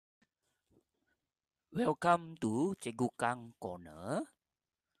Welcome to Cikgu Kang Corner.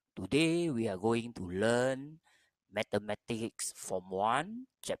 Today we are going to learn Mathematics Form 1,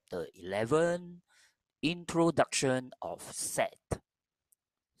 Chapter 11, Introduction of Set.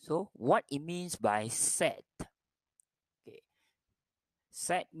 So, what it means by set? Okay.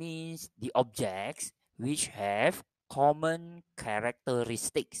 Set means the objects which have common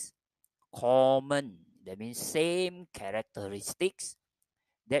characteristics. Common, that means same characteristics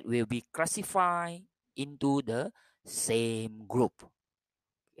that will be classified into the same group.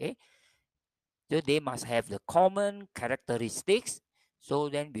 Okay, so they must have the common characteristics, so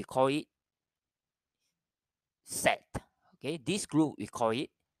then we call it set. Okay, this group we call it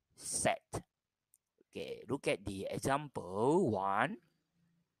set. Okay, look at the example 1.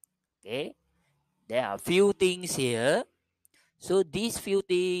 Okay, there are few things here, so these few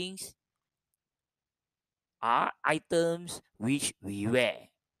things are items which we wear.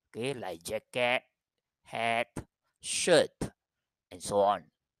 Okay, like jacket, hat, shirt, and so on.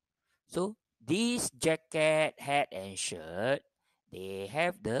 So this jacket, hat, and shirt, they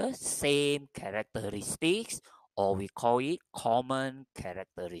have the same characteristics, or we call it common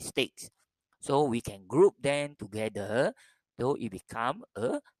characteristics. So we can group them together, so it become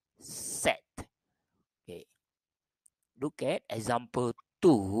a set. Okay. Look at example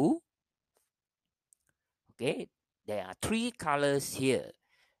 2. Okay. There are 3 colors here,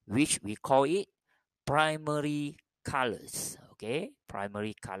 which we call it primary colors. Okay.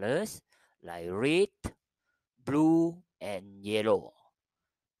 Primary colors like red, blue, and yellow.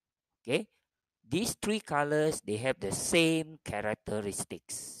 Okay, these 3 colors, they have the same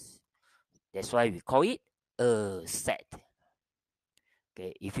characteristics. That's why we call it a set.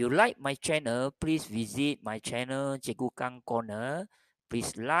 Okay, if you like my channel, please visit my channel Cikgu Kang Corner.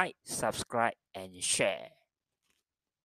 Please like, subscribe, and share.